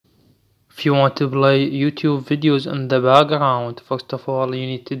If you want to play YouTube videos in the background, first of all you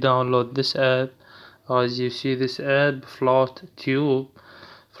need to download this app. As you see, this app, Float Tube,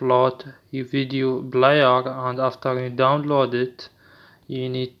 Float video player, and after you download it you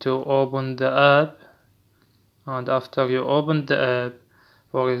need to open the app. And after you open the app,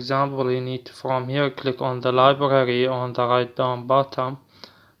 for example, you need to from here click on the library on the right down bottom,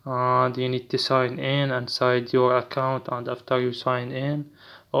 and you need to sign in inside your account. And after you sign in,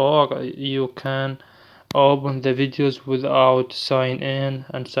 or you can open the videos without sign in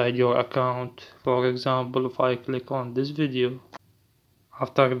inside your account. For example, if I click on this video,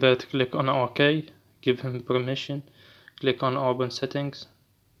 after that click on OK, give him permission, click on open settings,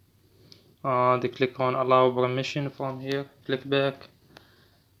 and click on allow permission. From here click back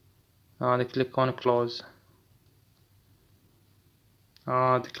and click on close,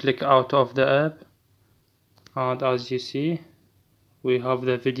 and click out of the app. And as you see, we have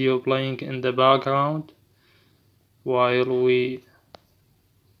the video playing in the background while we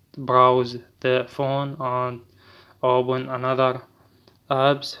browse the phone and open another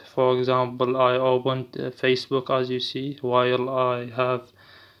apps. For example, I opened Facebook, as you see, while I have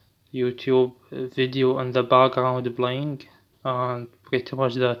YouTube video in the background playing. And pretty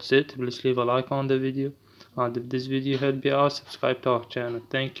much that's it. Please leave a like on the video, and if this video helped you out, subscribe to our channel.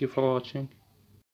 Thank you for watching.